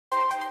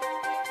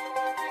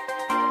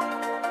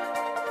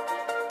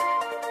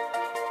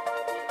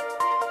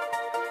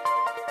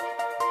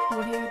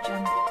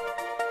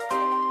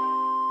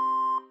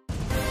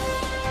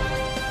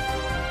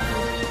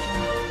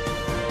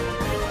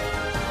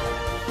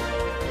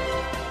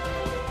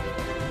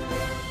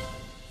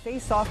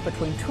face-off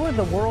between two of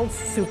the world's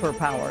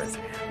superpowers,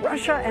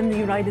 Russia and the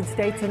United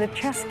States, in a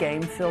chess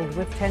game filled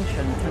with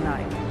tension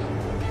tonight.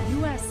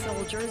 U.S.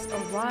 soldiers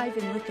arrive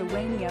in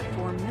Lithuania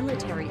for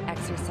military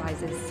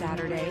exercises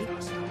Saturday.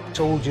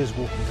 Soldiers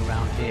walking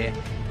around here.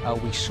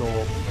 We saw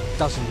a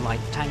dozen light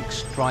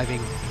tanks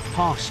driving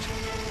past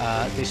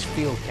this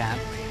field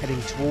camp,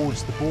 heading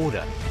towards the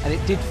border. And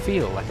it did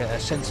feel like a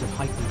sense of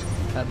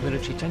heightened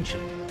military tension.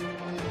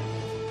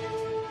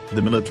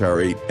 The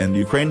military in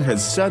Ukraine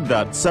has said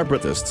that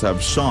separatists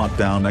have shot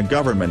down a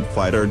government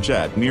fighter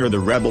jet near the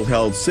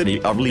rebel-held city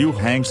of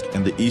Luhansk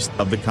in the east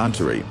of the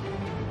country.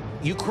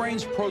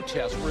 Ukraine's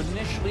protests were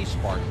initially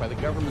sparked by the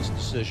government's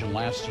decision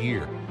last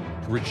year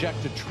to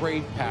reject a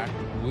trade pact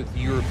with the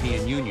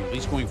European Union, at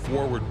least going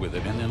forward with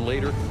it. And then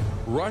later,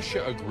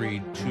 Russia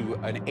agreed to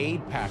an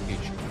aid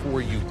package for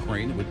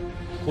Ukraine that would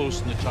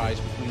close the ties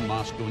between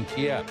Moscow and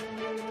Kiev.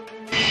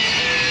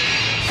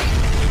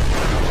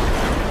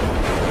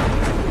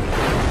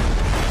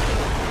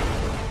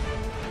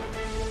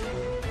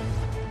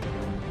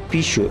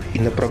 Пищу и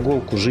на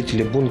прогулку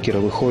жители бункера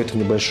выходят в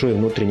небольшой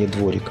внутренний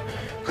дворик,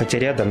 хотя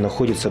рядом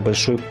находится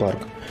большой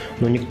парк,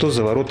 но никто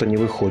за ворота не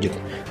выходит,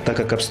 так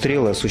как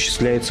обстрелы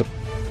осуществляются.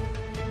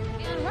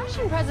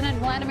 Russian President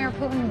Vladimir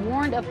Putin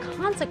warned of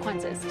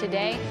consequences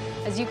today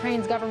as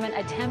Ukraine's government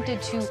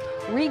attempted to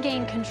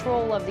regain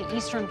control of the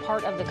eastern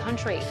part of the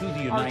country. To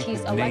the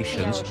United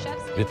Nations,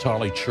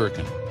 Vitaly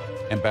Churkin,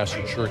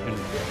 Ambassador Churkin.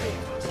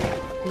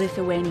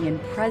 Lithuanian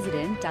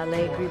President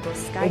Dalia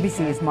Grybauskaitė.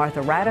 ABC's Martha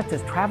Raddatz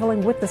is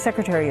traveling with the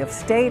Secretary of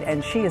State,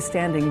 and she is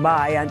standing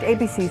by. And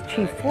ABC's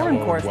chief foreign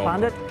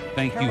correspondent.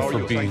 Thank you for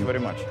being. Thank you very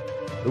much.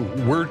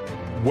 We're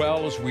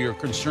well, as we are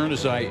concerned,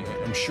 as I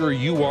am sure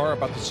you are,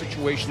 about the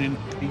situation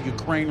in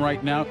Ukraine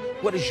right now.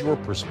 What is your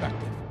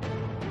perspective?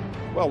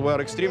 Well,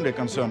 we're extremely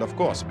concerned, of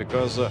course,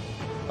 because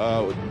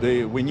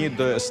we need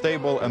a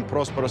stable and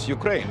prosperous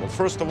Ukraine. Well,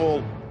 first of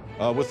all,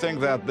 we think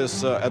that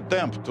this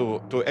attempt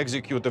to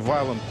execute a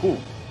violent coup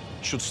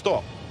should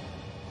stop.